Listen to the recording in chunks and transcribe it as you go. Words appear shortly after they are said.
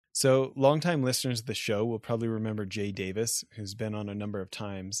So longtime listeners of the show will probably remember Jay Davis, who's been on a number of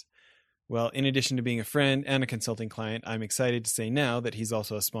times. Well, in addition to being a friend and a consulting client, I'm excited to say now that he's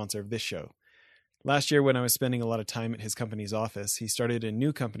also a sponsor of this show. Last year, when I was spending a lot of time at his company's office, he started a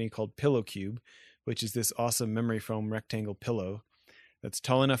new company called Pillow Cube, which is this awesome memory foam rectangle pillow that's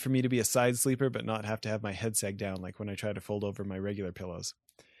tall enough for me to be a side sleeper but not have to have my head sag down like when I try to fold over my regular pillows.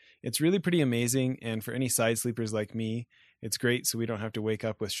 It's really pretty amazing, and for any side sleepers like me, it's great so we don't have to wake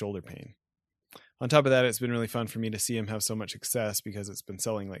up with shoulder pain. On top of that, it's been really fun for me to see him have so much success because it's been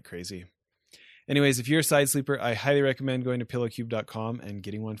selling like crazy. Anyways, if you're a side sleeper, I highly recommend going to pillowcube.com and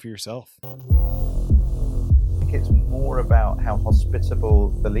getting one for yourself. I think it's more about how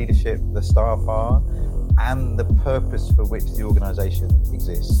hospitable the leadership, the staff are, and the purpose for which the organization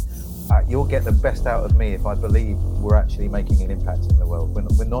exists. You'll get the best out of me if I believe we're actually making an impact in the world.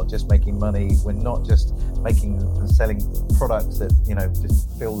 We're not just making money. We're not just making and selling products that,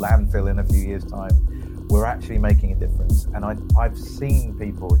 just fill landfill in a few years' time. We're actually making a difference. And I've seen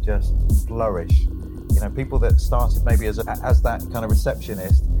people just flourish. People that started maybe as that kind of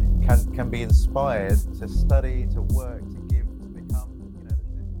receptionist can be inspired to study, to work, to give, to become.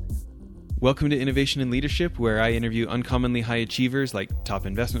 Welcome to Innovation and Leadership, where I interview uncommonly high achievers like top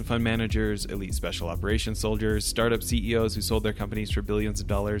investment fund managers, elite special operations soldiers, startup CEOs who sold their companies for billions of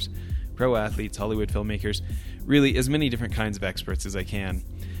dollars, pro athletes, Hollywood filmmakers, really as many different kinds of experts as I can.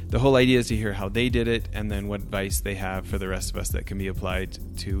 The whole idea is to hear how they did it and then what advice they have for the rest of us that can be applied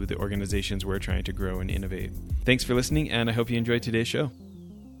to the organizations we're trying to grow and innovate. Thanks for listening, and I hope you enjoyed today's show.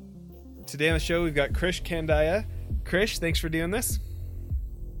 Today on the show, we've got Krish Kandiah. Krish, thanks for doing this.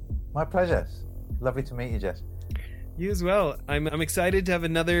 My pleasure. Lovely to meet you, Jess. You as well. I'm excited to have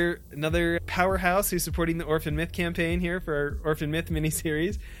another powerhouse who's supporting the Orphan Myth campaign here for our Orphan Myth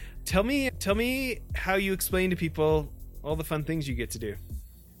miniseries. Tell me how you explain to people all the fun things you get to do.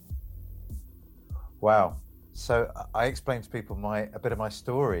 Wow. So I explained to people a bit of my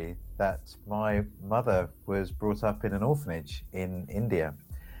story, that my mother was brought up in an orphanage in India.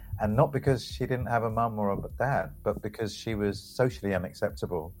 And not because she didn't have a mum or a dad, but because she was socially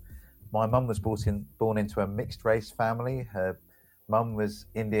unacceptable. My mum was born into a mixed race family. Her mum was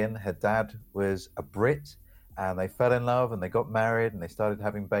Indian, her dad was a Brit, and they fell in love and they got married and they started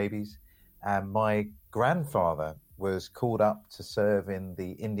having babies. And my grandfather was called up to serve in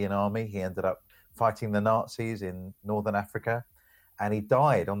the Indian army. He ended up fighting the Nazis in Northern Africa, and he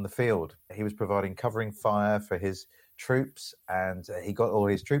died on the field. He was providing covering fire for his troops, and he got all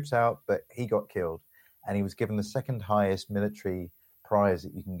his troops out, but he got killed. And he was given the second highest military prize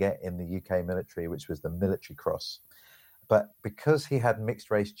that you can get in the UK military, which was the Military Cross. But because he had mixed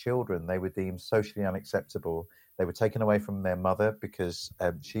race children, they were deemed socially unacceptable. They were taken away from their mother because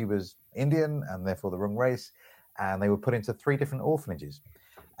she was Indian and therefore the wrong race, and they were put into 3 different orphanages.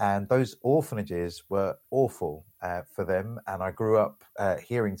 And those orphanages were awful for them. And I grew up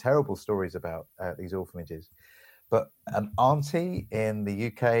hearing terrible stories about these orphanages. But an auntie in the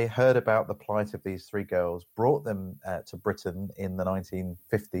UK heard about the plight of these 3 girls, brought them to Britain in the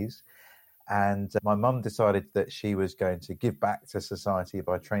 1950s. And my mum decided that she was going to give back to society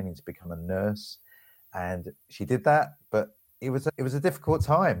by training to become a nurse. And she did that, but it was a difficult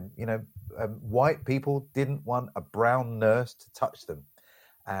time. White people didn't want a brown nurse to touch them.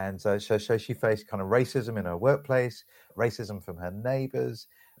 And so she faced kind of racism in her workplace, racism from her neighbors.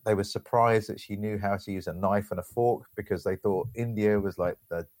 They were surprised that she knew how to use a knife and a fork because they thought India was like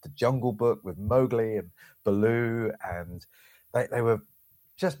the Jungle Book with Mowgli and Baloo, and they were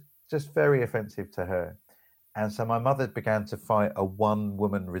just very offensive to her. And so my mother began to fight a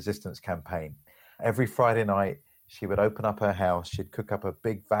one-woman resistance campaign. Every Friday night, she would open up her house, she'd cook up a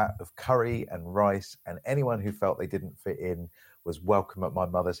big vat of curry and rice, and anyone who felt they didn't fit in was welcome at my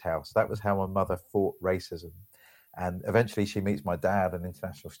mother's house. That was how my mother fought racism. And eventually she meets my dad, an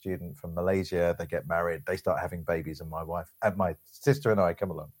international student from Malaysia. They get married, they start having babies, and my sister and I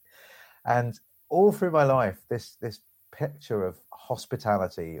come along. And all through my life, this picture of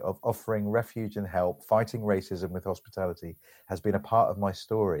hospitality, of offering refuge and help, fighting racism with hospitality has been a part of my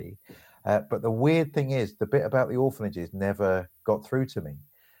story. But the weird thing is, the bit about the orphanages never got through to me.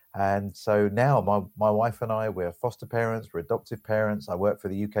 And so now my wife and I, we're foster parents, we're adoptive parents. I work for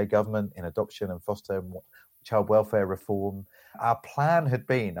the UK government in adoption and foster child welfare reform. Our plan had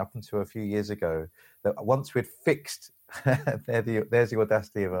been, up until a few years ago, that once we'd fixed, there's the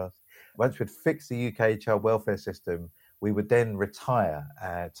audacity of us, once we'd fixed the UK child welfare system, we would then retire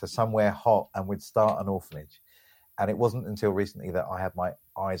to somewhere hot and we'd start an orphanage. And it wasn't until recently that I had my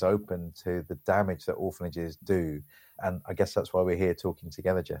eyes open to the damage that orphanages do. And I guess that's why we're here talking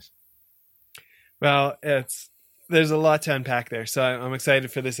together, Jess. Well, it's There's a lot to unpack there. So I'm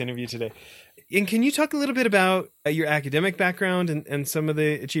excited for this interview today. And can you talk a little bit about your academic background and some of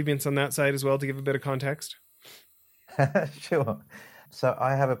the achievements on that side as well to give a bit of context? Sure. So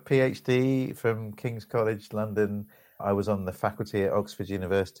I have a PhD from King's College London. I was on the faculty at Oxford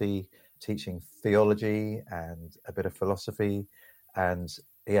University teaching theology and a bit of philosophy. And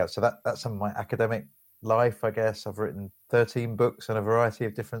yeah, so that's some of my academic life, I guess. I've written 13 books on a variety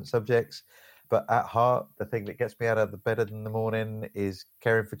of different subjects. But at heart, the thing that gets me out of the bed in the morning is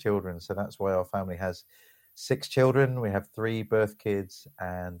caring for children. So that's why our family has 6 children. We have 3 birth kids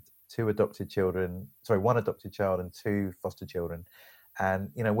and 2 adopted children. Sorry, 1 adopted child and 2 foster children. And,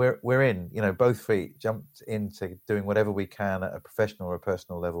 you know, we're in, you know, both feet jumped into doing whatever we can at a professional or a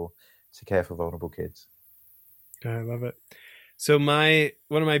personal level to care for vulnerable kids. I love it. So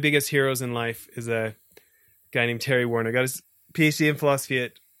one of my biggest heroes in life is a guy named Terry Warner. Got his PhD in philosophy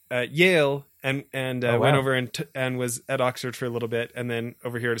at Yale and wow. went over and was at Oxford for a little bit, and then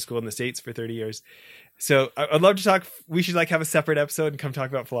over here to school in the States for 30 years. So I'd love to talk. We should have a separate episode and come talk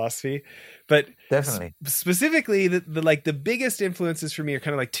about philosophy, but definitely specifically the biggest influences for me are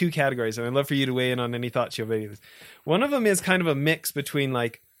kind of like 2 categories. And I'd love for you to weigh in on any thoughts you have about this. One of them is kind of a mix between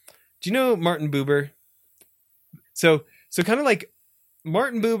do you know Martin Buber? So kind of like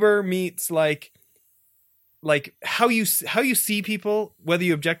Martin Buber meets like how you see people, whether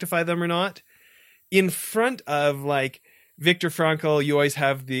you objectify them or not, in front of like Viktor Frankl. You always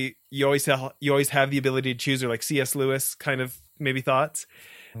have the ability to choose, or like C.S. Lewis kind of maybe thoughts.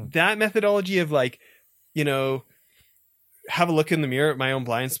 That methodology of have a look in the mirror at my own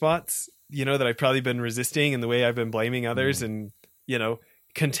blind spots, that I've probably been resisting, and the way I've been blaming others and,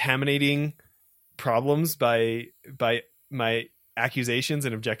 contaminating problems by my accusations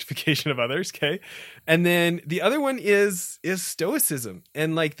and objectification of others. Okay. And then the other one is stoicism,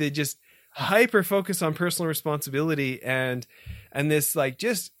 and like the just hyper focus on personal responsibility and this I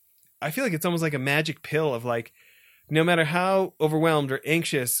feel like it's almost like a magic pill of like, no matter how overwhelmed or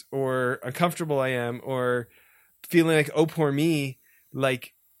anxious or uncomfortable I am, or feeling like, oh, poor me,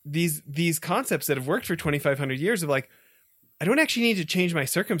 like these concepts that have worked for 2,500 years of like, I don't actually need to change my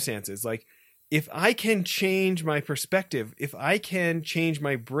circumstances. Like, if I can change my perspective, if I can change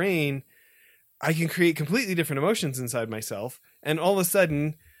my brain, I can create completely different emotions inside myself. And all of a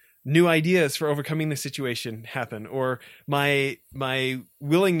sudden, new ideas for overcoming the situation happen, or my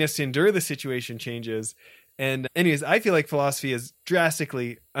willingness to endure the situation changes. And anyways, I feel like philosophy is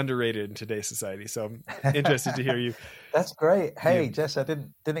drastically underrated in today's society. So I'm interested to hear you. That's great. Hey, Jess, I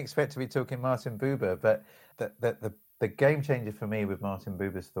didn't expect to be talking Martin Buber, but the game changer for me with Martin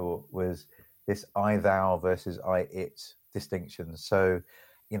Buber's thought was this I thou versus I it distinction. So,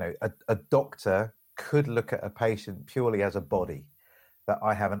 a doctor could look at a patient purely as a body, that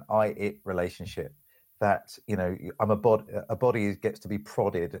I have an I it relationship, that, I'm a body gets to be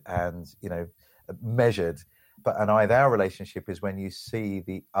prodded and, measured. But an I thou relationship is when you see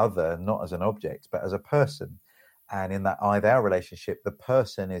the other not as an object, but as a person. And in that I thou relationship, the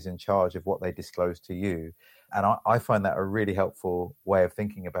person is in charge of what they disclose to you. And I find that a really helpful way of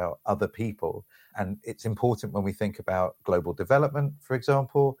thinking about other people. And it's important when we think about global development, for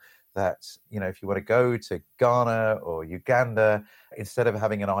example, that, if you want to go to Ghana or Uganda, instead of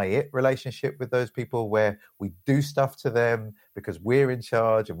having an I-it relationship with those people where we do stuff to them because we're in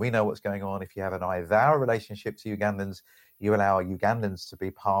charge and we know what's going on, if you have an I-thou relationship to Ugandans, you allow Ugandans to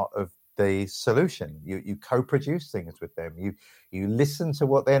be part of the solution. You co-produce things with them. You listen to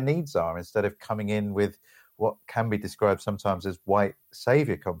what their needs are instead of coming in with what can be described sometimes as white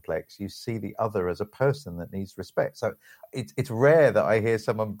savior complex. You see the other as a person that needs respect. So it's rare that I hear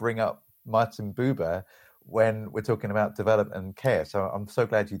someone bring up Martin Buber when we're talking about development and care. So I'm so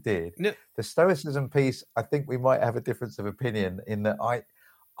glad you did. No. The stoicism piece, I think we might have a difference of opinion in that I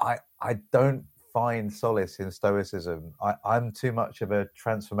don't find solace in stoicism. I'm too much of a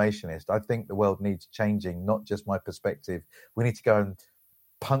transformationist. I think the world needs changing, not just my perspective. We need to go and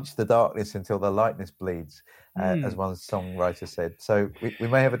punch the darkness until the lightness bleeds, as one songwriter said. So we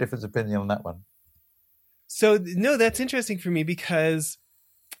may have a different opinion on that one. So no, that's interesting for me, because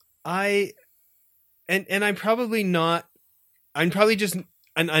I'm probably just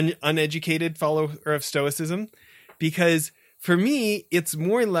an uneducated follower of stoicism, because for me, it's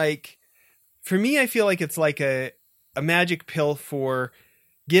more like, I feel like it's like a magic pill for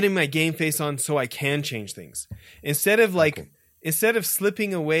getting my game face on so I can change things. Instead of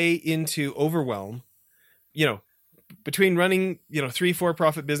slipping away into overwhelm, between running, 3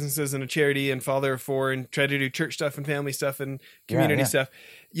 for-profit businesses and a charity and father of 4 and try to do church stuff and family stuff and community stuff,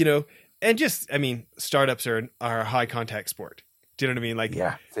 and just, startups are a high contact sport Do you know what I mean? Like,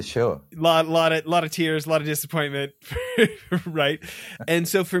 yeah, for sure. lot of tears, a lot of disappointment, right? And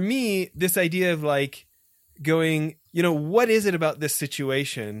so for me, this idea of like going, what is it about this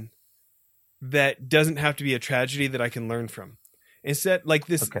situation that doesn't have to be a tragedy that I can learn from? Instead, like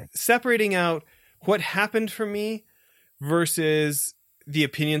this, separating out what happened for me versus the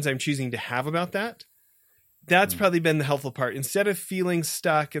opinions I'm choosing to have about that. That's probably been the helpful part. Instead of feeling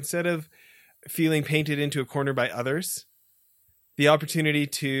stuck, instead of feeling painted into a corner by others, the opportunity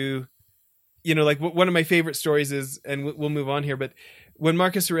to, like one of my favorite stories is, and we'll move on here, but when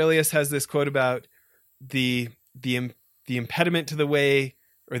Marcus Aurelius has this quote about the impediment to the way,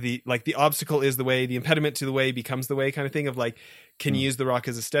 or the obstacle is the way, the impediment to the way becomes the way kind of thing, of like, can you use the rock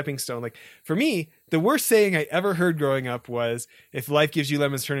as a stepping stone? Like for me, the worst saying I ever heard growing up was, if life gives you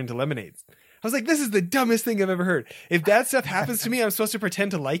lemons, turn into lemonades. I was like, this is the dumbest thing I've ever heard. If that stuff happens to me, I'm supposed to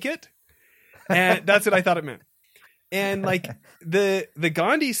pretend to like it. And that's what I thought it meant. And like the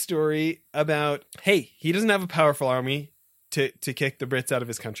Gandhi story about, hey, he doesn't have a powerful army to kick the Brits out of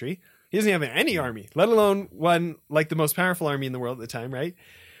his country. He doesn't have any army, let alone one like the most powerful army in the world at the time, right?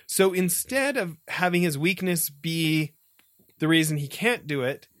 So instead of having his weakness be the reason he can't do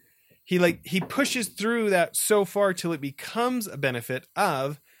it, he pushes through that so far till it becomes a benefit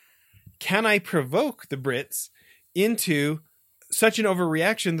of, can I provoke the Brits into such an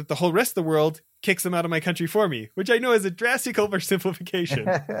overreaction that the whole rest of the world kicks them out of my country for me, which I know is a drastic oversimplification.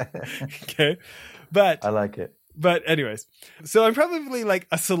 Okay. But I like it. But anyways, so I'm probably like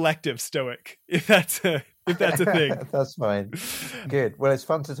a selective Stoic, if that's a thing. That's fine. Good. Well, it's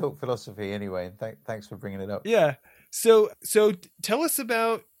fun to talk philosophy anyway. And thanks for bringing it up. Yeah. So tell us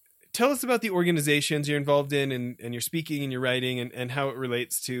about the organizations you're involved in, and your speaking and your writing, and how it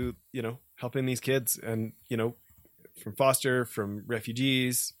relates to, helping these kids, and, from foster, from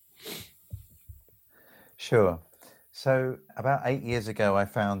refugees. Sure. So about 8 years ago, I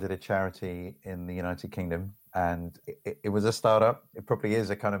founded a charity in the United Kingdom, and it was a startup. It probably is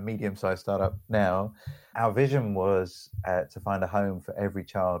a kind of medium-sized startup now. Our vision was to find a home for every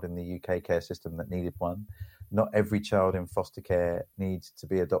child in the UK care system that needed one. Not every child in foster care needs to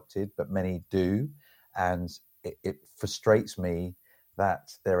be adopted, but many do. And it frustrates me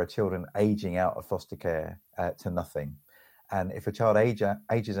that there are children aging out of foster care to nothing. And if a child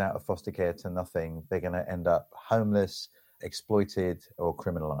ages out of foster care to nothing, they're going to end up homeless, exploited, or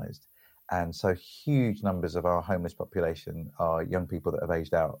criminalized. And so huge numbers of our homeless population are young people that have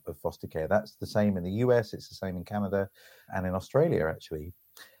aged out of foster care. That's the same in the US, it's the same in Canada, and in Australia, actually.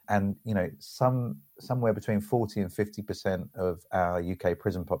 And, somewhere between 40 and 50% of our UK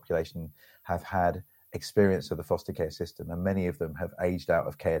prison population have had experience of the foster care system, and many of them have aged out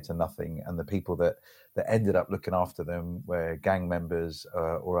of care to nothing. And the people that ended up looking after them were gang members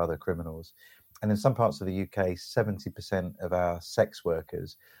or other criminals. And in some parts of the UK, 70% of our sex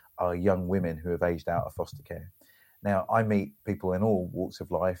workers are young women who have aged out of foster care. Now, I meet people in all walks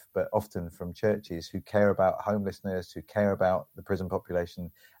of life, but often from churches who care about homelessness, who care about the prison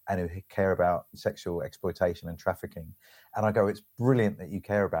population, and who care about sexual exploitation and trafficking. And I go, it's brilliant that you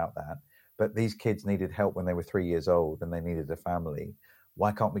care about that, but these kids needed help when they were 3 years old and they needed a family.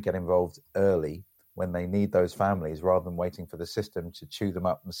 Why can't we get involved early when they need those families, rather than waiting for the system to chew them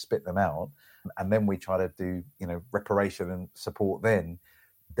up and spit them out? And then we try to do, reparation and support then.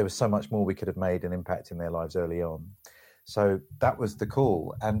 There was so much more we could have made an impact in their lives early on. So that was the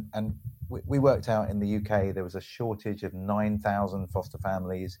call. And we worked out in the UK, there was a shortage of 9,000 foster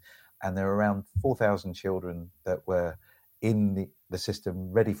families, and there were around 4,000 children that were in the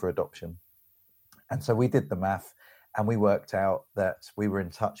system ready for adoption. And so we did the math, and we worked out that we were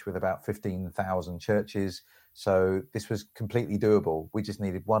in touch with about 15,000 churches. So this was completely doable. We just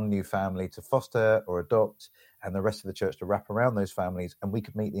needed one new family to foster or adopt, and the rest of the church to wrap around those families, and we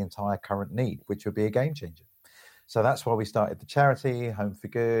could meet the entire current need, which would be a game changer. So that's why we started the charity, Home for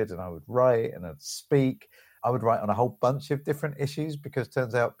Good, and I would write and I'd speak. I would write on a whole bunch of different issues, because it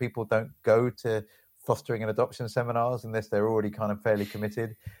turns out people don't go to fostering and adoption seminars unless they're already kind of fairly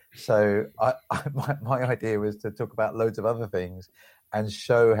committed. So my idea was to talk about loads of other things and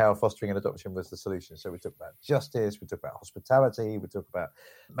show how fostering and adoption was the solution. So we talk about justice, we talk about hospitality, we talk about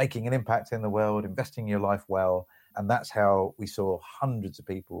making an impact in the world, investing your life well. And that's how we saw hundreds of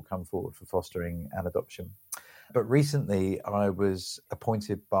people come forward for fostering and adoption. But recently I was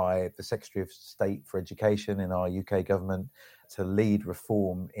appointed by the Secretary of State for Education in our UK government to lead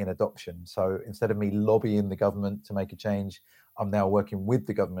reform in adoption. So instead of me lobbying the government to make a change, I'm now working with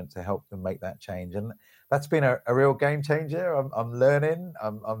the government to help them make that change. And that's been a real game changer. I'm learning.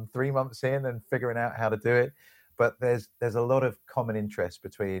 I'm 3 months in and figuring out how to do it. but there's a lot of common interest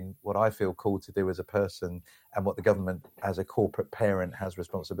between what I feel called to do as a person and what the government as a corporate parent has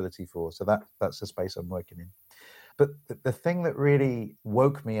responsibility for. So that's the space I'm working in. But the thing that really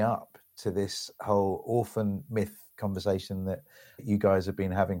woke me up to this whole orphan myth conversation that you guys have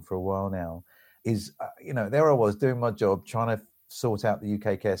been having for a while now is, there I was doing my job, trying to sort out the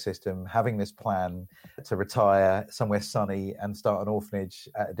UK care system, having this plan to retire somewhere sunny and start an orphanage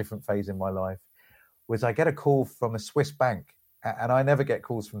at a different phase in my life, was I get a call from a Swiss bank. And I never get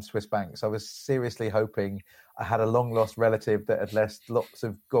calls from Swiss banks. I was seriously hoping I had a long lost relative that had left lots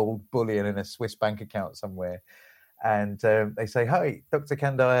of gold bullion in a Swiss bank account somewhere. And they say, "Hi, Dr.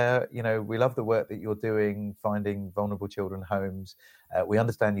 Kandiah, we love the work that you're doing, finding vulnerable children homes. We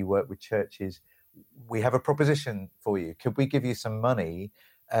understand you work with churches. We have a proposition for you. Could we give you some money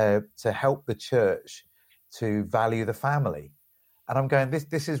to help the church to value the family?" And I'm going,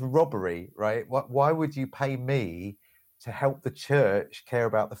 this is robbery, right? Why would you pay me to help the church care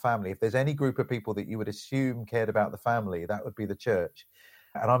about the family? If there's any group of people that you would assume cared about the family, that would be the church.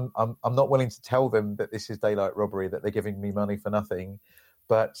 And I'm not willing to tell them that this is daylight robbery, that they're giving me money for nothing.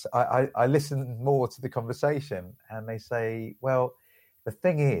 But I listen more to the conversation, and they say, well, the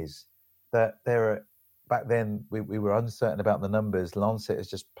thing is that back then we were uncertain about the numbers. Lancet has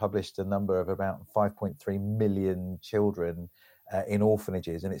just published a number of about 5.3 million children in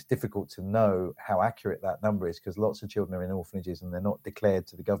orphanages, and it's difficult to know how accurate that number is because lots of children are in orphanages and they're not declared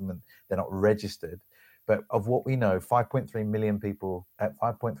to the government, they're not registered. But of what we know, 5.3 million people,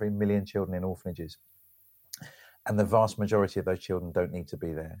 5.3 million children in orphanages, and the vast majority of those children don't need to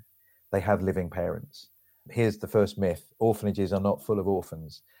be there. They have living parents. Here's the first myth: orphanages are not full of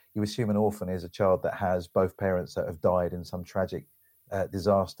orphans. You assume an orphan is a child that has both parents that have died in some tragic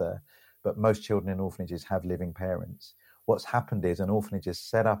disaster, but most children in orphanages have living parents. What's happened is an orphanage is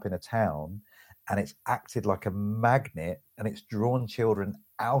set up in a town and it's acted like a magnet, and it's drawn children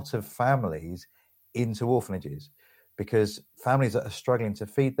out of families into orphanages, because families that are struggling to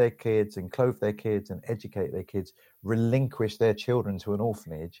feed their kids and clothe their kids and educate their kids relinquish their children to an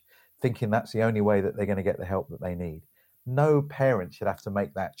orphanage, thinking that's the only way that they're going to get the help that they need. No parent should have to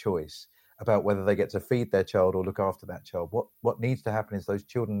make that choice about whether they get to feed their child or look after that child. What needs to happen is those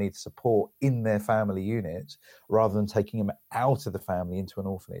children need support in their family units rather than taking them out of the family into an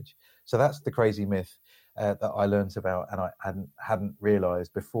orphanage. So that's the crazy myth that I learned about, and I hadn't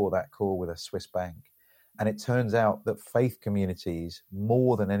realized before that call with a Swiss bank. And it turns out that faith communities,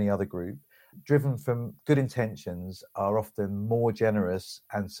 more than any other group, driven from good intentions, are often more generous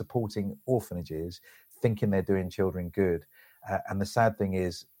and supporting orphanages, thinking they're doing children good. And the sad thing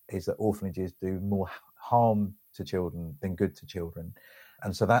is that orphanages do more harm to children than good to children.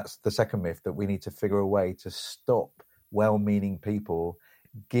 And so that's the second myth, that we need to figure a way to stop well-meaning people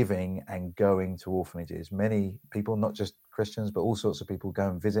giving and going to orphanages. Many people, not just Christians, but all sorts of people, go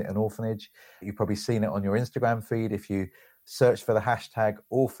and visit an orphanage. You've probably seen it on your Instagram feed. If you search for the hashtag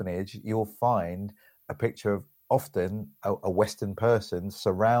orphanage, you'll find a picture of often a Western person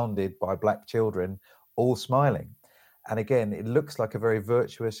surrounded by Black children, all smiling. And again, it looks like a very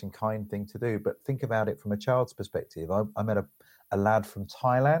virtuous and kind thing to do, but think about it from a child's perspective. I met a lad from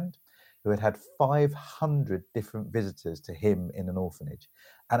Thailand who had 500 different visitors to him in an orphanage.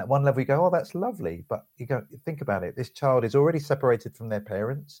 And at one level you go, oh, that's lovely. But you think about it. This child is already separated from their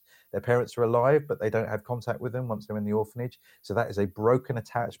parents. Their parents are alive, but they don't have contact with them once they're in the orphanage. So that is a broken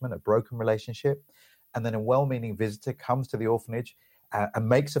attachment, a broken relationship. And then a well-meaning visitor comes to the orphanage and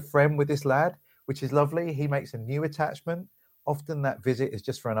makes a friend with this lad, which is lovely. He makes a new attachment. Often that visit is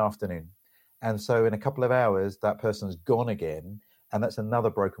just for an afternoon. And so in a couple of hours, that person's gone again. And that's another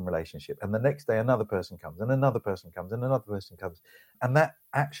broken relationship. And the next day, another person comes, and another person comes, and another person comes. And that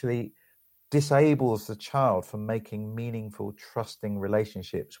actually disables the child from making meaningful, trusting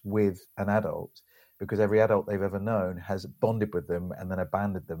relationships with an adult, because every adult they've ever known has bonded with them and then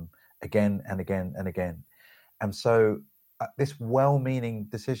abandoned them again and again and again. And so this well-meaning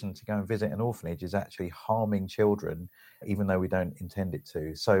decision to go and visit an orphanage is actually harming children, even though we don't intend it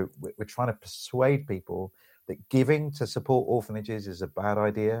to. So we're trying to persuade people that giving to support orphanages is a bad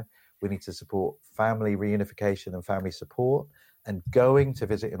idea. We need to support family reunification and family support. And going to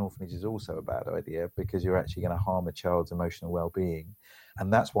visit an orphanage is also a bad idea, because you're actually going to harm a child's emotional well-being.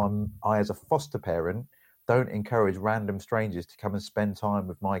 And that's why I, as a foster parent, don't encourage random strangers to come and spend time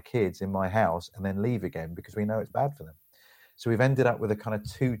with my kids in my house and then leave again, because we know it's bad for them. So we've ended up with a kind of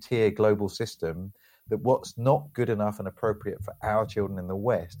two-tier global system, that what's not good enough and appropriate for our children in the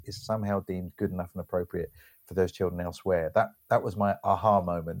West is somehow deemed good enough and appropriate for those children elsewhere. That was my aha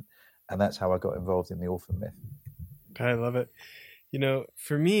moment, and that's how I got involved in the orphan myth. I love it.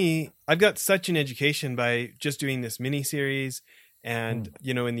 For me, I've got such an education by just doing this mini series and,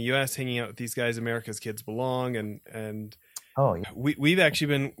 in the US, hanging out with these guys, America's Kids Belong. And Oh, yeah. we've actually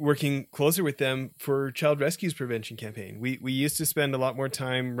been working closer with them for child rescues prevention campaign. We used to spend a lot more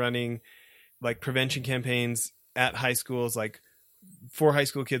time running like prevention campaigns at high schools, like for high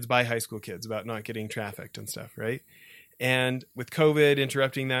school kids by high school kids about not getting trafficked and stuff. Right. And with COVID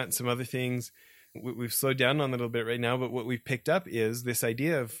interrupting that and some other things, we've slowed down on it a little bit right now. But what we've picked up is this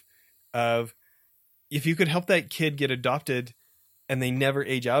idea of if you could help that kid get adopted and they never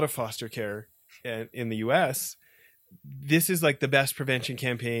age out of foster care in the US, this is like the best prevention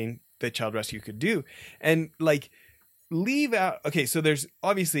campaign that child rescue could do. And like leave out. Okay. So there's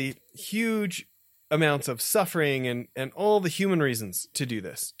obviously huge amounts of suffering and all the human reasons to do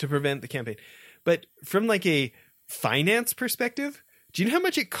this, to prevent the campaign. But from like a finance perspective, do you know how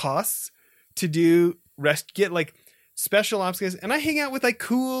much it costs to get like special ops guys? And I hang out with like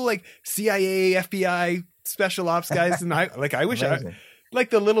cool, like CIA, FBI special ops guys. And I wish I, like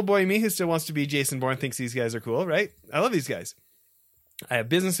the little boy me who still wants to be Jason Bourne thinks these guys are cool, right? I love these guys. I have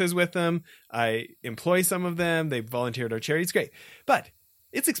businesses with them. I employ some of them. They volunteer at our charity. It's great, but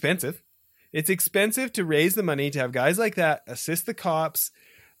it's expensive. It's expensive to raise the money to have guys like that assist the cops.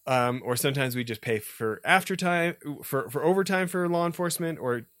 Or sometimes we just pay for aftertime, for overtime for law enforcement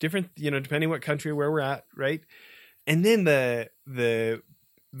or different, depending what country, where we're at. Right. And then the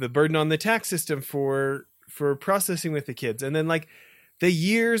burden on the tax system for processing with the kids. And then like the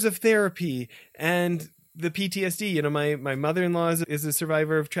years of therapy and the PTSD, my mother-in-law is a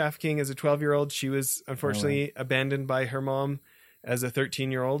survivor of trafficking as a 12-year-old. She was unfortunately abandoned by her mom as a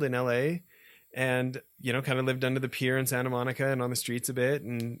 13-year-old in LA. And, kind of lived under the pier in Santa Monica and on the streets a bit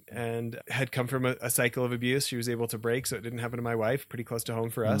and had come from a cycle of abuse she was able to break. So it didn't happen to my wife, pretty close to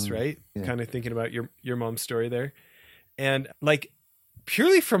home for us, right? Yeah. Kind of thinking about your mom's story there. And like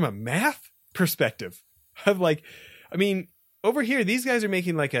purely from a math perspective of like, I mean, over here, these guys are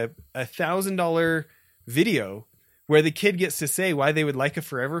making like a $1,000 video where the kid gets to say why they would like a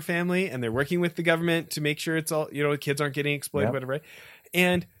forever family. And they're working with the government to make sure it's all, kids aren't getting exploited, whatever. Right?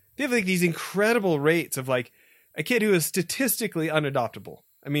 And they have like these incredible rates of like a kid who is statistically unadoptable.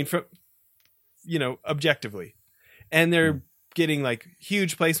 I mean, from, objectively, and they're getting like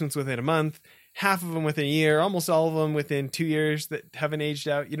huge placements within a month, half of them within a year, almost all of them within 2 years that haven't aged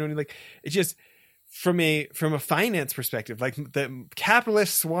out. Like it's just from a finance perspective, like the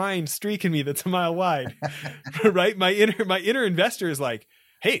capitalist swine streak in me that's a mile wide, right? My inner investor is like,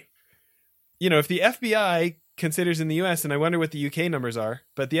 hey, if the FBI considers in the US, and I wonder what the UK numbers are,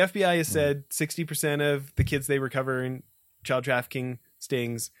 but the FBI has said 60% of the kids they recover in child trafficking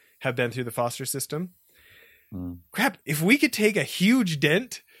stings have been through the foster system. Crap, if we could take a huge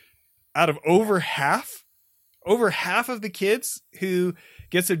dent out of over half of the kids who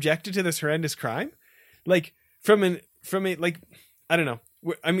get subjected to this horrendous crime, like from a like, I don't know.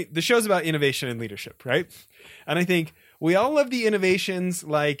 I mean, the show's about innovation and leadership, right? And I think we all love the innovations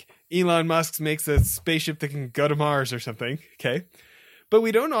like Elon Musk makes a spaceship that can go to Mars or something. Okay. But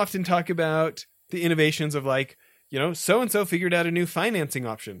we don't often talk about the innovations of like, so-and-so figured out a new financing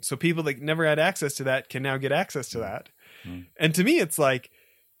option. So people that never had access to that can now get access to that. And to me, it's like,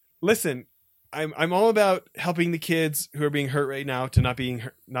 listen, I'm all about helping the kids who are being hurt right now to not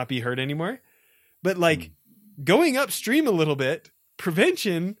be hurt anymore. But like going upstream a little bit,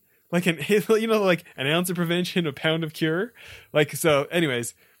 prevention, like like an ounce of prevention, a pound of cure. Like, so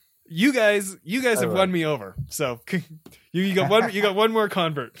anyways, you guys have won me over. So you got one more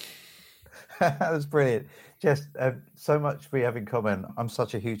convert. That was brilliant. Just so much we have in common. I'm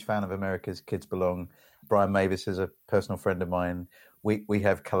such a huge fan of America's Kids Belong. Brian Mavis is a personal friend of mine. We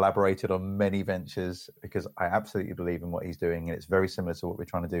have collaborated on many ventures because I absolutely believe in what he's doing. And it's very similar to what we're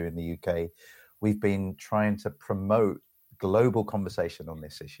trying to do in the UK. We've been trying to promote global conversation on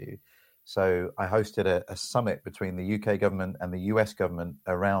this issue. So I hosted a summit between the UK government and the US government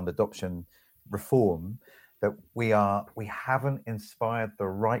around adoption reform, that we haven't inspired the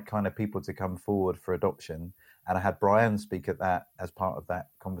right kind of people to come forward for adoption. And I had Brian speak at that as part of that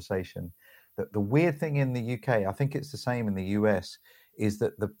conversation. That the weird thing in the UK, I think it's the same in the US, is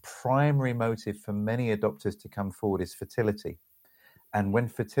that the primary motive for many adopters to come forward is fertility. And when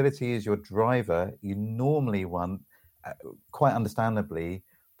fertility is your driver, you normally want, quite understandably,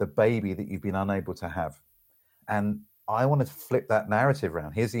 the baby that you've been unable to have. And I want to flip that narrative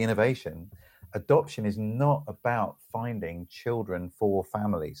around. Here's the innovation. Adoption is not about finding children for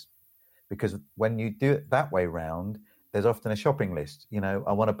families, because when you do it that way round, there's often a shopping list.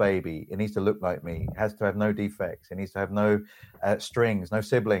 I want a baby. It needs to look like me. It has to have no defects. It needs to have no strings, no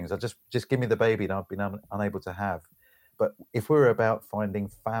siblings. Just give me the baby that I've been unable to have. But if we're about finding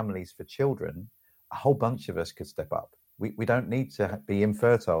families for children, a whole bunch of us could step up. We don't need to be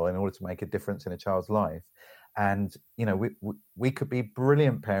infertile in order to make a difference in a child's life. And, we could be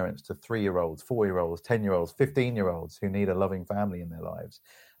brilliant parents to 3-year-olds, 4-year-olds, 10-year-olds, 15-year-olds who need a loving family in their lives.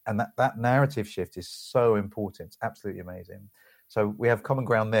 And that narrative shift is so important. It's absolutely amazing. So we have common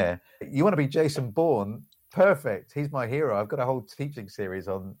ground there. You want to be Jason Bourne? Perfect. He's my hero. I've got a whole teaching series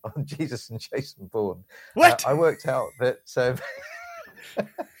on Jesus and Jason Bourne. What? I worked out that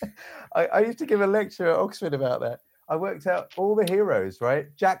I used to give a lecture at Oxford about that. I worked out all the heroes, right?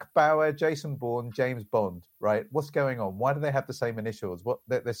 Jack Bauer, Jason Bourne, James Bond, right? What's going on? Why do they have the same initials?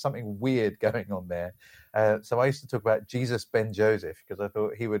 There's something weird going on there. So I used to talk about Jesus Ben Joseph because I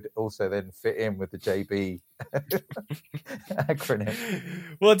thought he would also then fit in with the JB acronym.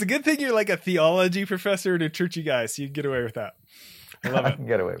 Well, it's a good thing you're like a theology professor and a churchy guy, so you can get away with that. I love it. I can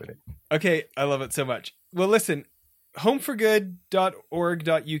get away with it. Okay, I love it so much. Well, listen,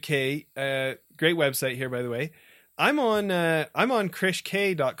 homeforgood.org.uk, great website here, by the way. I'm on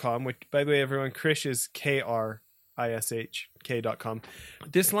krishk.com, which, by the way, everyone, Krish is KRISHK.com.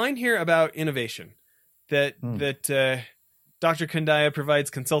 This line here about innovation, that Dr. Kandiah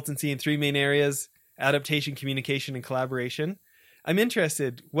provides consultancy in 3 main areas: adaptation, communication, and collaboration. I'm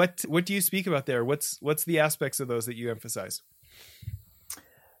interested. What do you speak about there? What's the aspects of those that you emphasize?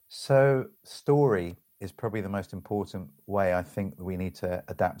 So story is probably the most important way I think we need to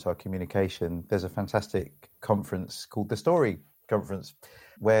adapt our communication. There's a fantastic conference called the Story Conference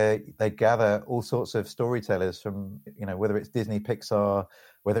where they gather all sorts of storytellers from, whether it's Disney, Pixar,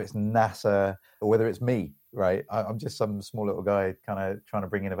 whether it's NASA, or whether it's me, right? I'm just some small little guy kind of trying to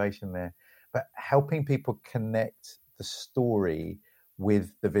bring innovation there. But helping people connect the story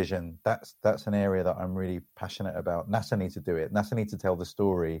with the vision, that's an area that I'm really passionate about. NASA needs to do it. NASA needs to tell the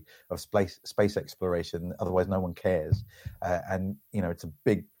story of space exploration. Otherwise, no one cares. And it's a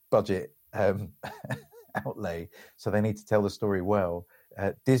big budget outlay, so they need to tell the story well.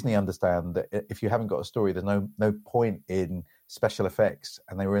 Disney understand that if you haven't got a story, there's no point in special effects.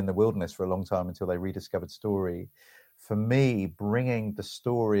 And they were in the wilderness for a long time until they rediscovered story. For me, bringing the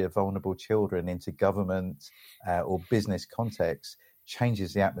story of vulnerable children into government or business context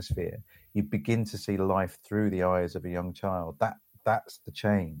changes the atmosphere. You begin to see life through the eyes of a young child. That's the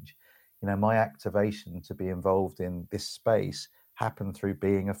change. My activation to be involved in this space happened through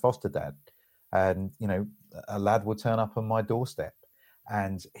being a foster dad. And, a lad will turn up on my doorstep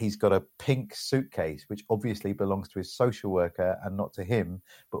and he's got a pink suitcase, which obviously belongs to his social worker and not to him,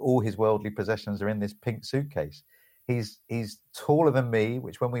 but all his worldly possessions are in this pink suitcase. He's taller than me,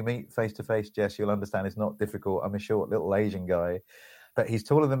 which when we meet face to face, Jess, you'll understand is not difficult. I'm a short little Asian guy, but he's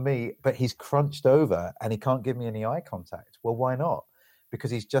taller than me, but he's crunched over and he can't give me any eye contact. Well, why not?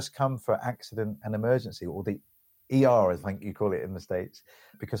 Because he's just come for accident and emergency, or the ER, I think you call it in the States,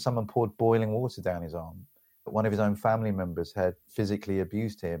 because someone poured boiling water down his arm. But one of his own family members had physically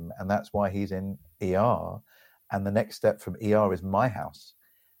abused him, and that's why he's in ER. And the next step from ER is my house.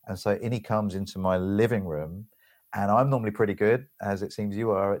 And so in he comes into my living room. And I'm normally pretty good, as it seems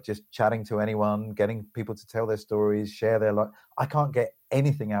you are, at just chatting to anyone, getting people to tell their stories, share their life. I can't get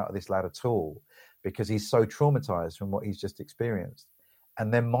anything out of this lad at all because he's so traumatized from what he's just experienced.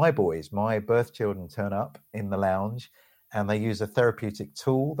 And then my boys, my birth children, turn up in the lounge and they use a therapeutic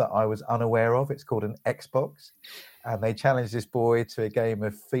tool that I was unaware of. It's called an Xbox. And they challenge this boy to a game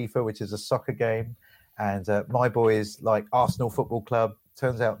of FIFA, which is a soccer game. And my boys like Arsenal Football Club.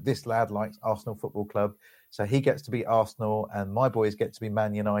 Turns out this lad likes Arsenal Football Club. So he gets to be Arsenal and my boys get to be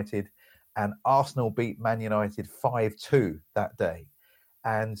Man United. And Arsenal beat Man United 5-2 that day.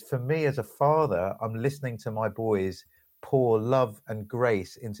 And for me as a father, I'm listening to my boys pour love and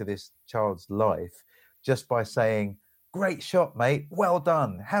grace into this child's life just by saying, great shot, mate. Well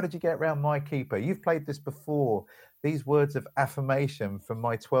done. How did you get around my keeper? You've played this before. These words of affirmation from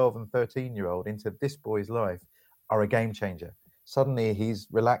my 12 and 13-year-old into this boy's life are a game changer. Suddenly he's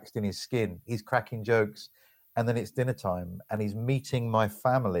relaxed in his skin. He's cracking jokes. And then it's dinner time and he's meeting my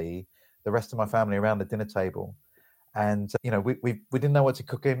family, the rest of my family around the dinner table. And, we didn't know what to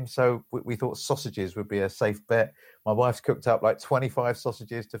cook him. So we thought sausages would be a safe bet. My wife's cooked up like 25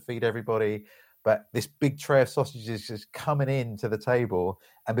 sausages to feed everybody. But this big tray of sausages is coming in to the table.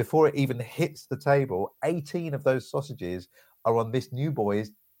 And before it even hits the table, 18 of those sausages are on this new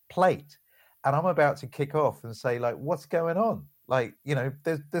boy's plate. And I'm about to kick off and say, like, what's going on? Like,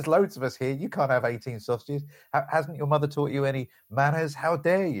 there's loads of us here. You can't have 18 sausages. Hasn't your mother taught you any manners? How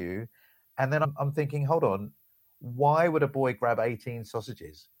dare you? And then I'm thinking, hold on. Why would a boy grab 18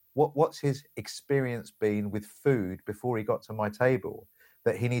 sausages? What's his experience been with food before he got to my table?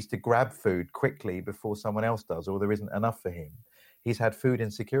 that he needs to grab food quickly before someone else does, or there isn't enough for him. He's had food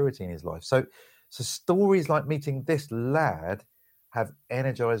insecurity in his life. So stories like meeting this lad have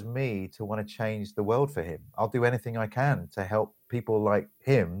energized me to want to change the world for him. I'll do anything I can to help people like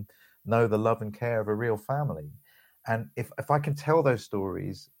him know the love and care of a real family. And if I can tell those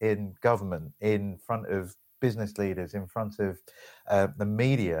stories in government, in front of business leaders, in front of the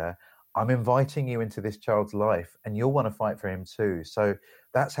media, I'm inviting you into this child's life, and you'll want to fight for him too. So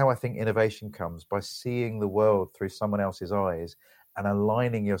that's how I think innovation comes, by seeing the world through someone else's eyes and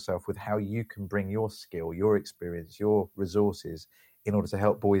aligning yourself with how you can bring your skill, your experience, your resources in order to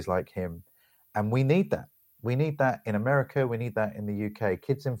help boys like him. And we need that. We need that in America. We need that in the UK.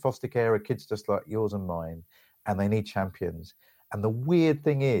 Kids in foster care are kids just like yours and mine, and they need champions. And the weird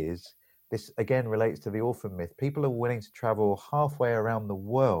thing is, this again relates to the orphan myth. People are willing to travel halfway around the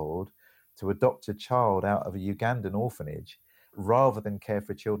world to adopt a child out of a Ugandan orphanage rather than care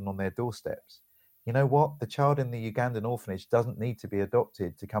for children on their doorsteps. You know what? The child in the Ugandan orphanage doesn't need to be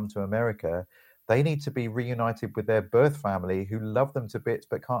adopted to come to America. They need to be reunited with their birth family who love them to bits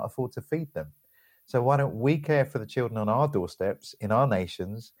but can't afford to feed them. So why don't we care for the children on our doorsteps in our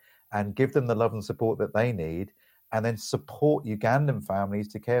nations and give them the love and support that they need, and then support Ugandan families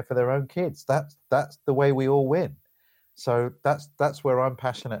to care for their own kids? That's the way we all win. So that's where I'm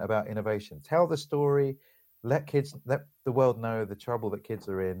passionate about innovation. Tell the story, let the world know the trouble that kids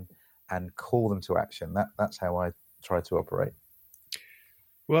are in, and call them to action. That's how I try to operate.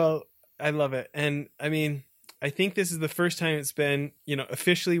 Well, I love it. And I mean, I think this is the first time it's been,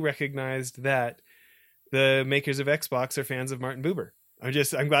 officially recognized that the makers of Xbox are fans of Martin Buber.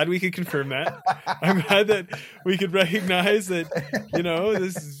 I'm glad we could confirm that. I'm glad that we could recognize that,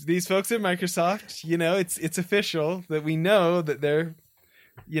 these folks at Microsoft, it's official that we know that their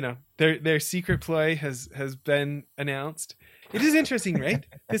secret ploy has been announced. It is interesting, right?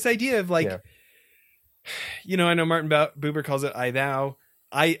 This idea of I know Martin Buber calls it I thou.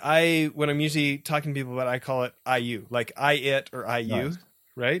 I when I'm usually talking to people about it, I call it I you, like I it or I you, nice.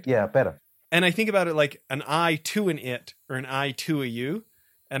 Right? Yeah, better. And I think about it like an I to an it or an I to a you.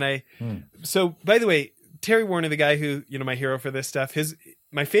 And so by the way, Terry Warner, the guy who, my hero for this stuff,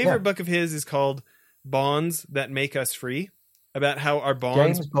 my favorite book of his is called Bonds That Make Us Free, about how our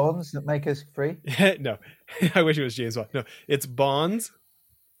bonds. James Bonds That Make Us Free? No, I wish it was James Bond. No, it's Bonds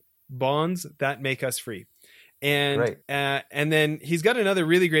That Make Us Free. And, and then he's got another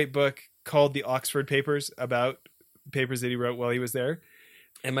really great book called The Oxford Papers, about papers that he wrote while he was there.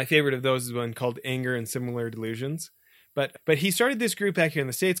 And my favorite of those is one called Anger and Similar Delusions. But he started this group back here in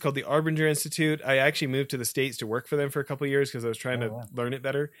the States called the Arbinger Institute. I actually moved to the States to work for them for a couple of years because I was trying to learn it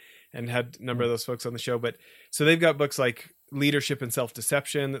better, and had a number of those folks on the show. But so they've got books like Leadership and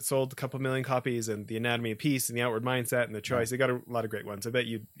Self-Deception that sold a couple million copies, and The Anatomy of Peace, and The Outward Mindset, and The Choice. They got a lot of great ones. I bet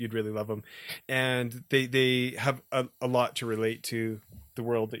you'd really love them. And they have a lot to relate to the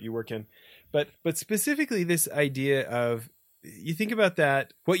world that you work in. But specifically this idea of, you think about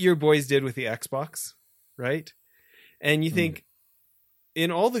that, what your boys did with the Xbox, right? And you think in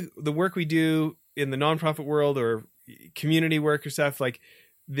all the work we do in the nonprofit world or community work or stuff, like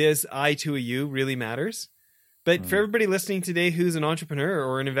this I to a you really matters. But for everybody listening today who's an entrepreneur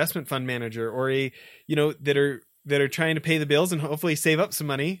or an investment fund manager or that are trying to pay the bills and hopefully save up some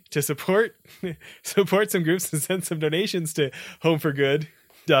money to support some groups and send some donations to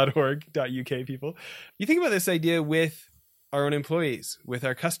homeforgood.org.uk people. You think about this idea with our own employees, with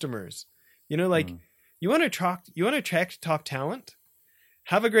our customers, you want to attract top talent,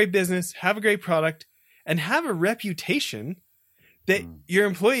 have a great business, have a great product, and have a reputation that your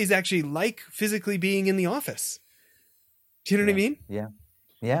employees actually like physically being in the office. Do you know what I mean?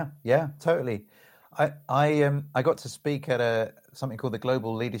 Yeah, totally. I got to speak at something called the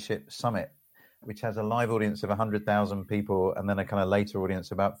Global Leadership Summit, which has a live audience of 100,000 people, and then a kind of later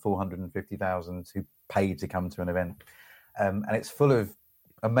audience about 450,000 who paid to come to an event. And it's full of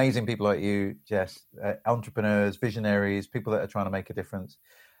amazing people like you, Jess, entrepreneurs, visionaries, people that are trying to make a difference.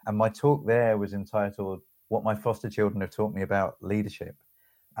 And my talk there was entitled What My Foster Children Have Taught Me About Leadership.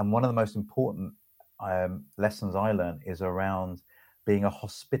 And one of the most important lessons I learned is around being a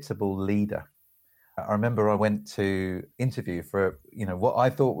hospitable leader. I remember I went to interview for, what I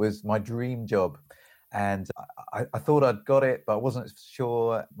thought was my dream job. And I thought I'd got it, but I wasn't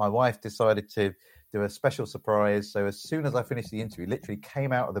sure. My wife decided to do a special surprise. So as soon as I finished the interview, literally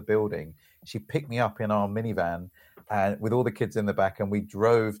came out of the building, she picked me up in our minivan and with all the kids in the back, and we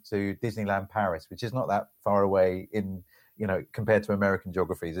drove to Disneyland Paris, which is not that far away in, compared to American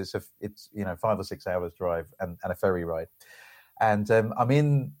geographies. It's 5 or 6 hours drive and a ferry ride. And I'm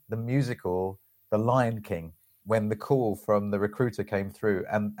in the musical The Lion King, when the call from the recruiter came through,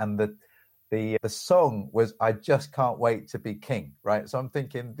 and the song was "I Just Can't Wait to Be King," right? So I'm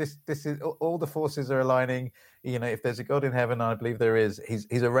thinking this is all the forces are aligning. You know, if there's a God in heaven, I believe there is,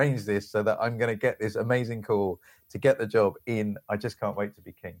 he's arranged this so that I'm going to get this amazing call to get the job in "I Just Can't Wait to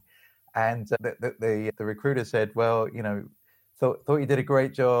Be King." And the recruiter said, well, you know, thought you did a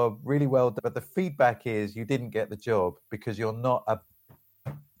great job, really well done, but the feedback is you didn't get the job because you're not a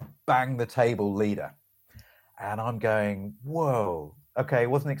bang the table leader. And I'm going, whoa, okay,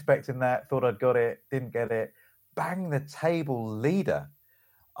 wasn't expecting that, thought I'd got it, didn't get it. Bang the table leader.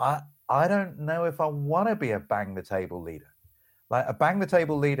 I don't know if I want to be a bang the table leader. Like, a bang the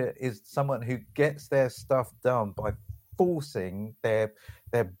table leader is someone who gets their stuff done by forcing their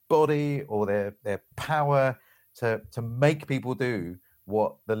body or their power to make people do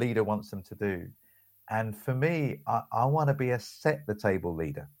what the leader wants them to do. And for me, I want to be a set the table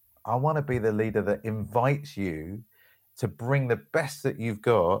leader. I want to be the leader that invites you to bring the best that you've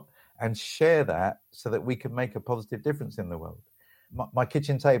got and share that so that we can make a positive difference in the world. My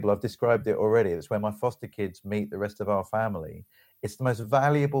kitchen table, I've described it already. It's where my foster kids meet the rest of our family. It's the most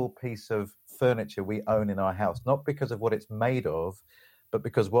valuable piece of furniture we own in our house, not because of what it's made of, but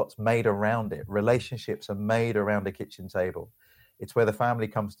because what's made around it. Relationships are made around a kitchen table. It's where the family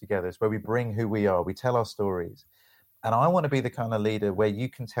comes together. It's where we bring who we are. We tell our stories. And I want to be the kind of leader where you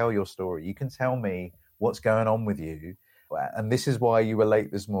can tell your story. You can tell me what's going on with you. And this is why you were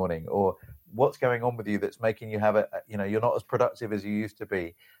late this morning, or what's going on with you that's making you have you're not as productive as you used to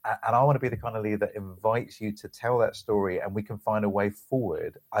be. And I want to be the kind of leader that invites you to tell that story and we can find a way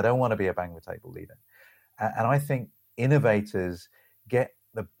forward. I don't want to be a bang the table leader. And I think innovators get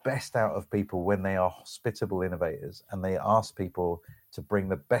the best out of people when they are hospitable innovators and they ask people to bring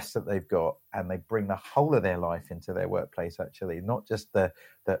the best that they've got, and they bring the whole of their life into their workplace, actually, not just the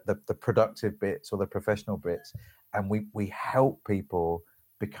productive bits or the professional bits. And we help people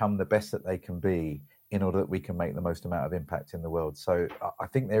become the best that they can be in order that we can make the most amount of impact in the world. So I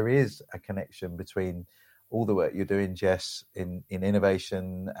think there is a connection between all the work you're doing, Jess, in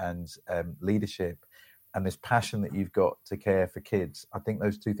innovation and leadership, and this passion that you've got to care for kids. I think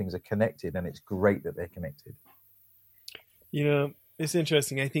those two things are connected, and it's great that they're connected. You know, it's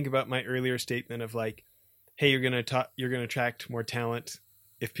interesting. I think about my earlier statement of like, hey, you're going to attract more talent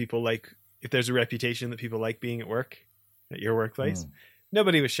if there's a reputation that people like being at work, at your workplace.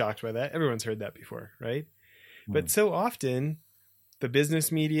 Nobody was shocked by that. Everyone's heard that before, right? But so often the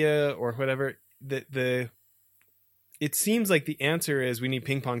business media or whatever, it seems like the answer is we need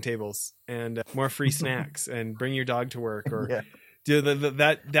ping pong tables and more free snacks and bring your dog to work, or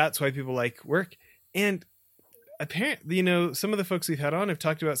that's why people like work. And apparently, you know, some of the folks we've had on have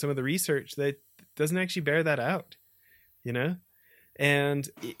talked about some of the research that doesn't actually bear that out, you know? And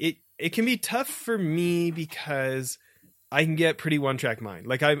it can be tough for me because I can get pretty one-track mind.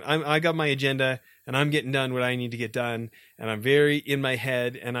 Like I got my agenda and I'm getting done what I need to get done, and I'm very in my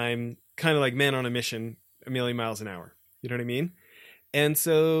head, and I'm kind of like man on a mission, a million miles an hour. You know what I mean? And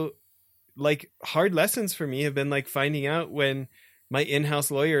so like hard lessons for me have been like finding out when my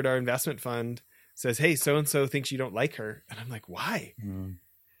in-house lawyer at our investment fund says, hey, so-and-so thinks you don't like her. And I'm like, why?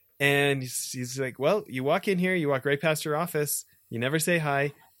 And he's like, well, you walk in here, you walk right past her office, you never say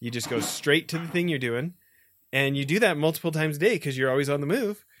hi, you just go straight to the thing you're doing. And you do that multiple times a day because you're always on the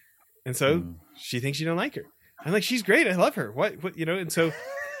move. And so she thinks you don't like her. I'm like, she's great. I love her. What, you know? And so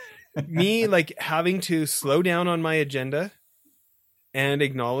me like having to slow down on my agenda and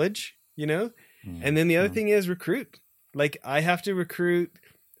acknowledge, you know, and then the other thing is recruit. Like I have to recruit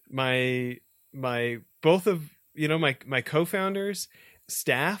my both of, you know, my co-founders,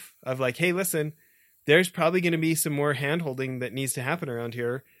 staff of like, hey, listen, there's probably going to be some more hand-holding that needs to happen around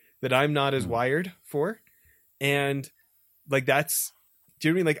here that I'm not as wired for. And like, do you know what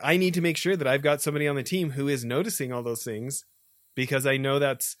I mean? Like I need to make sure that I've got somebody on the team who is noticing all those things, because I know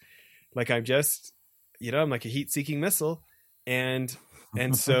that's like, I'm just, you know, I'm like a heat seeking missile. And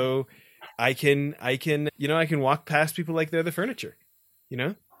so I can, you know, I can walk past people like they're the furniture, you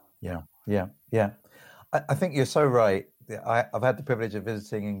know? Yeah. I think you're so right. I've had the privilege of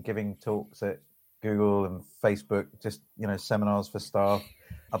visiting and giving talks at Google and Facebook, just, you know, seminars for staff.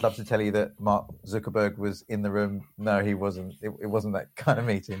 I'd love to tell you that Mark Zuckerberg was in the room. No, he wasn't. It wasn't that kind of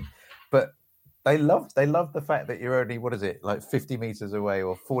meeting. But they love the fact that you're only, what is it, like 50 meters away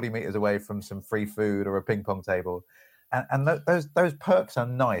or 40 meters away from some free food or a ping pong table. And those perks are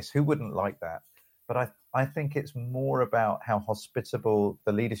nice. Who wouldn't like that? But I think it's more about how hospitable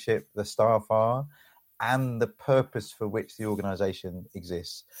the leadership, the staff are, and the purpose for which the organization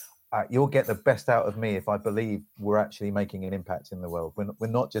exists. you'll get the best out of me if I believe we're actually making an impact in the world. We're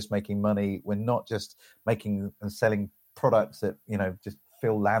not just making money. We're not just making and selling products that, just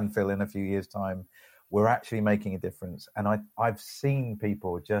fill landfill in a few years' time. We're actually making a difference. And I've seen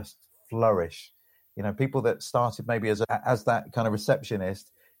people just flourish. People that started maybe as that kind of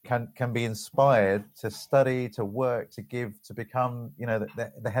receptionist can be inspired to study, to work, to give, to become,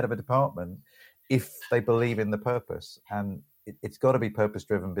 the head of a department if they believe in the purpose. And it's got to be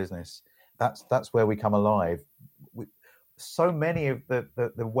purpose-driven business. That's where we come alive. So many of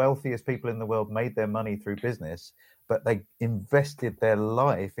the wealthiest people in the world made their money through business, but they invested their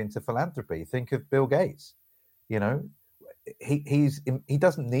life into philanthropy. Think of Bill Gates. He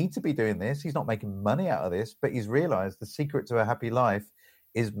doesn't need to be doing this. He's not making money out of this, but he's realized the secret to a happy life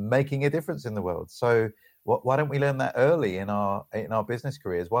is making a difference in the world. So why don't we learn that early in our business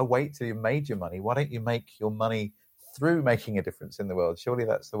careers? Why wait till you made your money? Why don't you make your money through making a difference in the world? Surely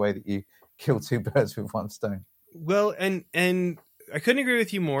that's the way that you kill two birds with one stone. Well, and I couldn't agree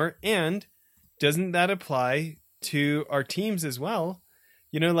with you more. And doesn't that apply to our teams as well?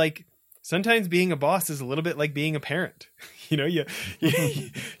 Like sometimes being a boss is a little bit like being a parent. You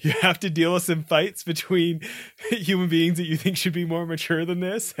have to deal with some fights between human beings that you think should be more mature than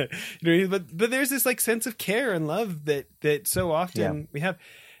this. But there's this like sense of care and love that so often we have.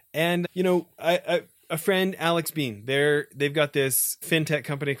 And a friend, Alex Bean, they've got this fintech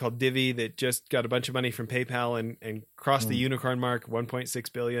company called Divvy that just got a bunch of money from PayPal and crossed the unicorn mark,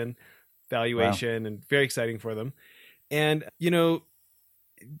 1.6 billion valuation, and very exciting for them. And,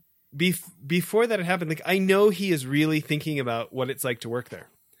 before that had happened, like I know he is really thinking about what it's like to work there,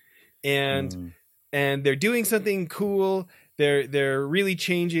 and they're doing something cool. They're really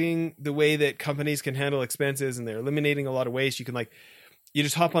changing the way that companies can handle expenses, and they're eliminating a lot of waste. You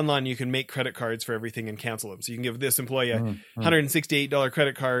just hop online, you can make credit cards for everything and cancel them. So you can give this employee a $168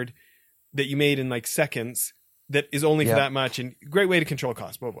 credit card that you made in like seconds that is only for that much, and great way to control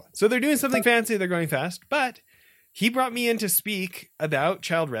costs, blah, blah. So they're doing something fancy. They're going fast, but he brought me in to speak about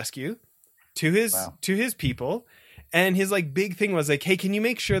child rescue to his people. And his like big thing was like, hey, can you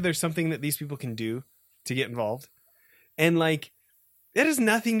make sure there's something that these people can do to get involved? And like, that has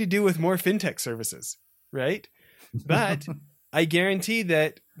nothing to do with more fintech services, right? But I guarantee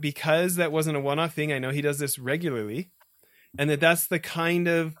that because that wasn't a one-off thing, I know he does this regularly, and that's the kind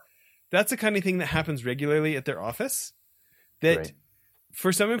of thing that happens regularly at their office. That Great.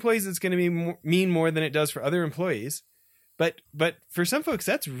 For some employees, it's going to mean more than it does for other employees. But for some folks,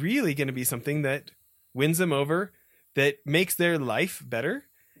 that's really going to be something that wins them over, that makes their life better.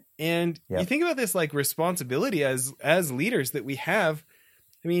 And you think about this like responsibility as leaders that we have.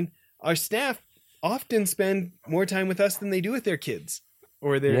 I mean, our staff often spend more time with us than they do with their kids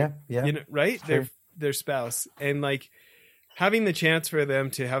or their, right? Their spouse. And like having the chance for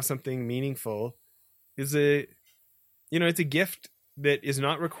them to have something meaningful is it's a gift that is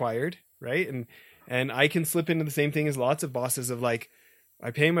not required. Right. And I can slip into the same thing as lots of bosses of like,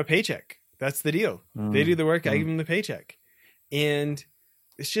 I pay them a paycheck. That's the deal. They do the work. I give them the paycheck. And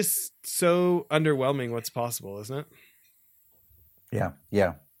it's just so underwhelming what's possible, isn't it? Yeah.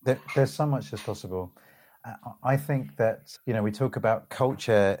 Yeah. There's so much that's possible. I think that, we talk about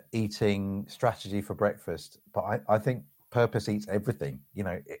culture eating strategy for breakfast, but I think purpose eats everything.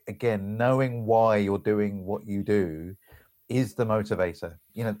 Again, knowing why you're doing what you do is the motivator.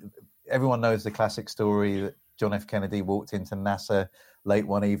 Everyone knows the classic story that John F. Kennedy walked into NASA late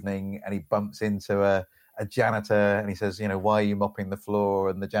one evening and he bumps into a janitor and he says, why are you mopping the floor?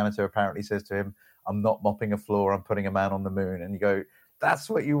 And the janitor apparently says to him, I'm not mopping a floor, I'm putting a man on the moon. And you go, that's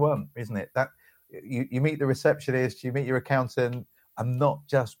what you want, isn't it? That you meet the receptionist, you meet your accountant. I'm not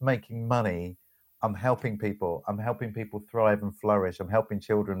just making money. I'm helping people. I'm helping people thrive and flourish. I'm helping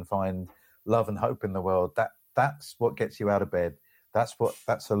children find love and hope in the world. That's what gets you out of bed. That's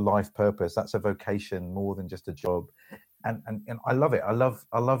a life purpose. That's a vocation more than just a job. And I love it. I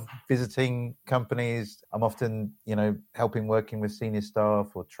love visiting companies. I'm often, working with senior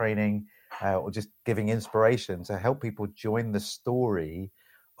staff or training or just giving inspiration to help people join the story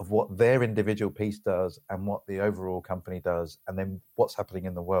of what their individual piece does and what the overall company does, and then what's happening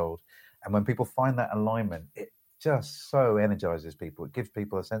in the world. And when people find that alignment, it just so energizes people. It gives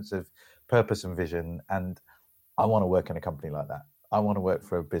people a sense of purpose and vision. And I want to work in a company like that. I want to work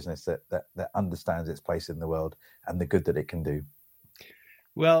for a business that understands its place in the world and the good that it can do.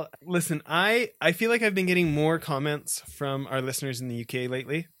 Well, listen, I feel like I've been getting more comments from our listeners in the UK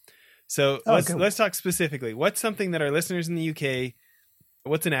lately. So let's talk specifically. What's something that our listeners in the UK,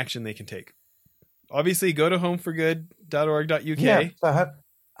 what's an action they can take? Obviously, go to homeforgood.org.uk. Yeah, so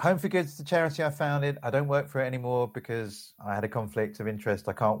Home for Good's the charity I founded. I don't work for it anymore because I had a conflict of interest.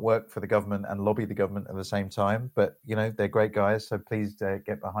 I can't work for the government and lobby the government at the same time. But, they're great guys, so please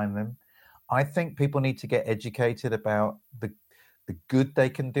get behind them. I think people need to get educated about the good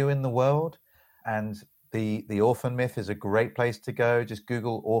they can do in the world. And the orphan myth is a great place to go. Just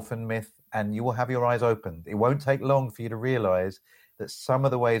Google orphan myth and you will have your eyes opened. It won't take long for you to realize that some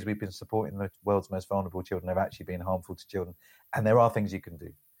of the ways we've been supporting the world's most vulnerable children have actually been harmful to children. And there are things you can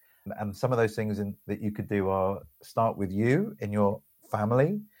do. And some of those things that you could do are start with you in your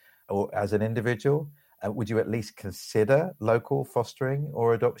family or as an individual. Would you at least consider local fostering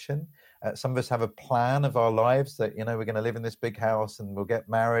or adoption? Some of us have a plan of our lives that, we're going to live in this big house and we'll get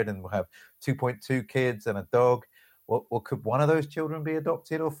married and we'll have 2.2 kids and a dog. Well, could one of those children be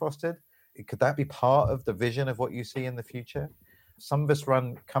adopted or fostered? Could that be part of the vision of what you see in the future? Some of us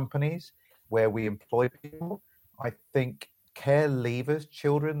run companies where we employ people. I think care leavers,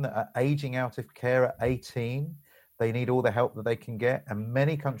 children that are aging out of care at 18, they need all the help that they can get. And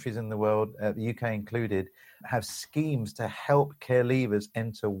many countries in the world, the UK included, have schemes to help care leavers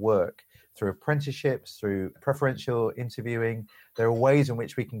enter work through apprenticeships, through preferential interviewing. There are ways in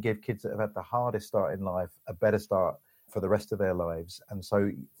which we can give kids that have had the hardest start in life a better start for the rest of their lives. And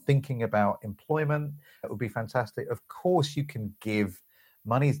so thinking about employment, that would be fantastic. Of course, you can give.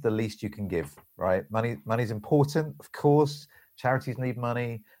 Money's the least you can give, right? Money's important, of course. Charities need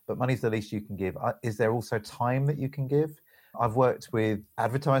money, but money's the least you can give. Is there also time that you can give? I've worked with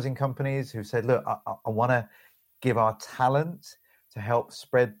advertising companies who said, look, I want to give our talent to help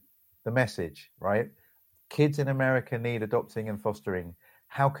spread the message, right? Kids in America need adopting and fostering.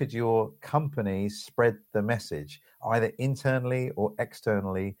 How could your company spread the message, either internally or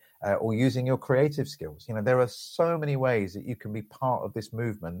externally, or using your creative skills? There are so many ways that you can be part of this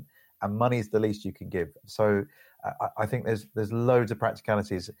movement, and money is the least you can give. So I think there's loads of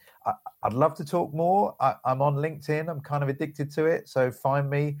practicalities. I'd love to talk more. I'm on LinkedIn. I'm kind of addicted to it. So find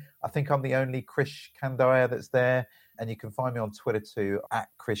me. I think I'm the only Krish Kandiah that's there. And you can find me on Twitter too,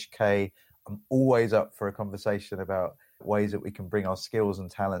 @KrishK. I'm always up for a conversation about ways that we can bring our skills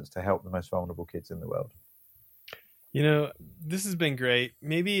and talents to help the most vulnerable kids in the world. This has been great.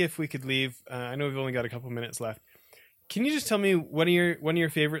 Maybe if we could leave, I know we've only got a couple minutes left. Can you just tell me one of your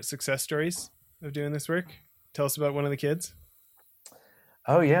favorite success stories of doing this work? Tell us about one of the kids.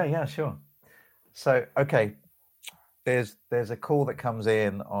 Oh yeah, sure. So, okay, there's a call that comes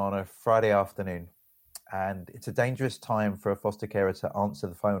in on a Friday afternoon, and it's a dangerous time for a foster carer to answer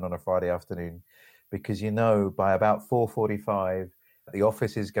the phone on a Friday afternoon, because by about 4:45 the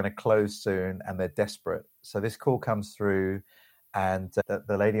office is going to close soon and they're desperate. So this call comes through and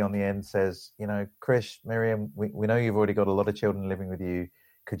the lady on the end says, Krish, Miriam, we know you've already got a lot of children living with you.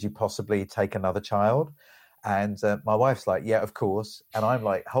 Could you possibly take another child? And my wife's like, yeah, of course. And I'm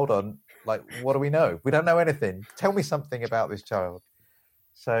like, hold on, like, what do we know? We don't know anything. Tell me something about this child.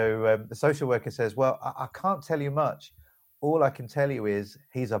 So the social worker says, well, I can't tell you much. All I can tell you is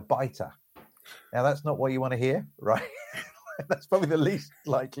he's a biter. Now, that's not what you want to hear, right? That's probably the least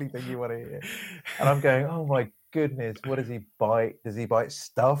likely thing you want to hear. And I'm going, oh my goodness, what does he bite? Does he bite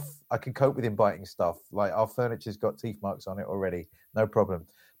stuff? I can cope with him biting stuff. Like, our furniture's got teeth marks on it already. No problem.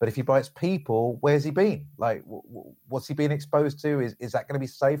 But if he bites people, where's he been? Like, what's he been exposed to? Is that going to be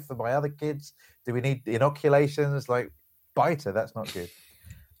safe for my other kids? Do we need inoculations? Like, biter, that's not good.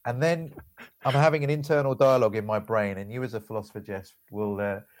 And then I'm having an internal dialogue in my brain, and you as a philosopher, Jess,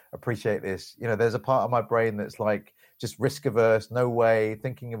 will appreciate this. There's a part of my brain that's like just risk averse, no way,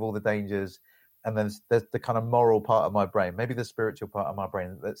 thinking of all the dangers. And then there's the kind of moral part of my brain, maybe the spiritual part of my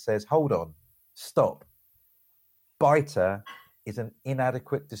brain that says, hold on, stop. Biter is an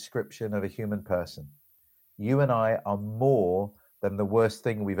inadequate description of a human person. You and I are more than the worst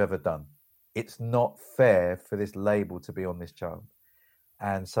thing we've ever done. It's not fair for this label to be on this child.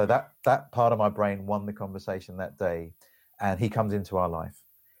 And so that part of my brain won the conversation that day, and he comes into our life.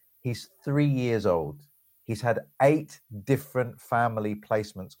 He's 3 years old. He's had 8 different family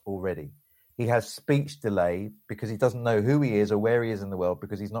placements already. He has speech delay because he doesn't know who he is or where he is in the world,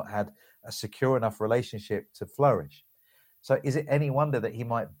 because he's not had a secure enough relationship to flourish. So is it any wonder that he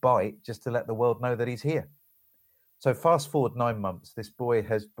might bite just to let the world know that he's here? So fast forward 9 months, this boy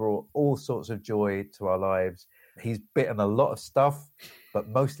has brought all sorts of joy to our lives. He's bitten a lot of stuff, but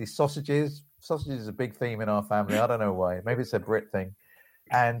mostly sausages. Sausages is a big theme in our family. I don't know why. Maybe it's a Brit thing.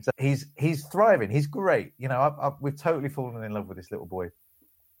 And he's thriving. He's great. We've totally fallen in love with this little boy.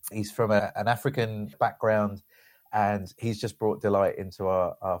 He's from an African background, and he's just brought delight into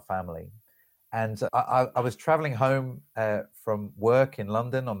our family. And I was traveling home from work in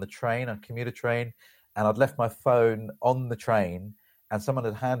London on the train, on commuter train, and I'd left my phone on the train, and someone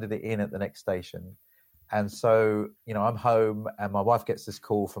had handed it in at the next station. And so, I'm home and my wife gets this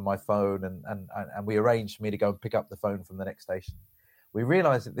call from my phone, and we arranged for me to go and pick up the phone from the next station. We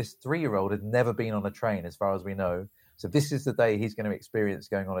realized that this 3-year-old had never been on a train, as far as we know. So this is the day he's going to experience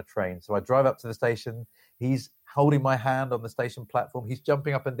going on a train. So I drive up to the station. He's holding my hand on the station platform. He's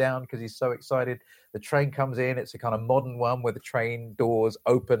jumping up and down because he's so excited. The train comes in. It's a kind of modern one where the train doors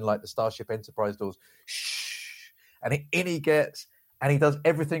open like the Starship Enterprise doors. Shh. And in he gets, and he does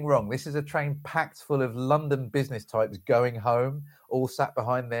everything wrong. This is a train packed full of London business types going home, all sat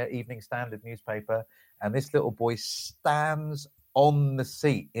behind their Evening Standard newspaper. And this little boy stands on the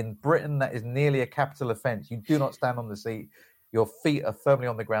seat. In Britain, that is nearly a capital offence. You do not stand on the seat. Your feet are firmly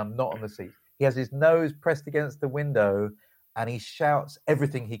on the ground, not on the seat. He has his nose pressed against the window, and he shouts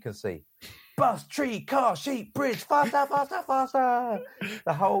everything he can see. Bus, tree, car, sheep, bridge, faster, faster, faster.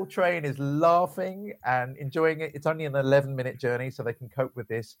 The whole train is laughing and enjoying it. It's only an 11-minute journey, so they can cope with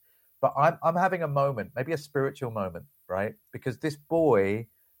this. But I'm having a moment, maybe a spiritual moment, right? Because this boy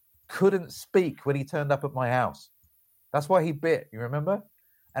couldn't speak when he turned up at my house. That's why he bit, you remember?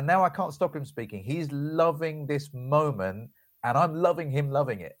 And now I can't stop him speaking. He's loving this moment, and I'm loving him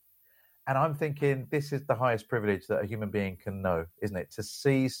loving it. And I'm thinking, this is the highest privilege that a human being can know, isn't it? To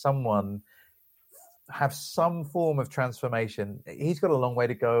see someone have some form of transformation. He's got a long way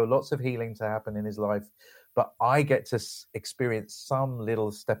to go, lots of healing to happen in his life, but I get to experience some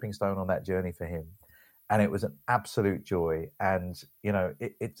little stepping stone on that journey for him. And it was an absolute joy. And,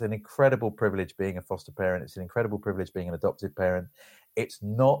 it's an incredible privilege being a foster parent. It's an incredible privilege being an adopted parent. It's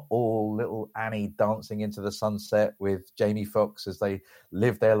not all little Annie dancing into the sunset with Jamie Foxx as they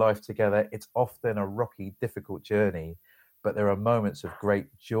live their life together. It's often a rocky, difficult journey, but there are moments of great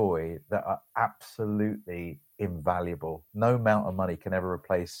joy that are absolutely invaluable. No amount of money can ever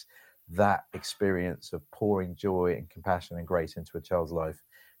replace that experience of pouring joy and compassion and grace into a child's life.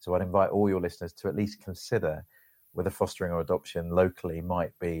 So I'd invite all your listeners to at least consider whether fostering or adoption locally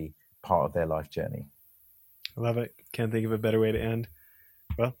might be part of their life journey. I love it. Can't think of a better way to end.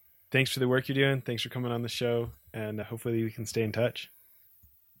 Well, thanks for the work you're doing. Thanks for coming on the show, and hopefully we can stay in touch.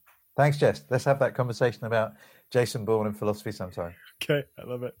 Thanks, Jess. Let's have that conversation about Jason Bourne and philosophy sometime. Okay, I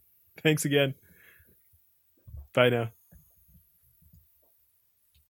love it. Thanks again. Bye now.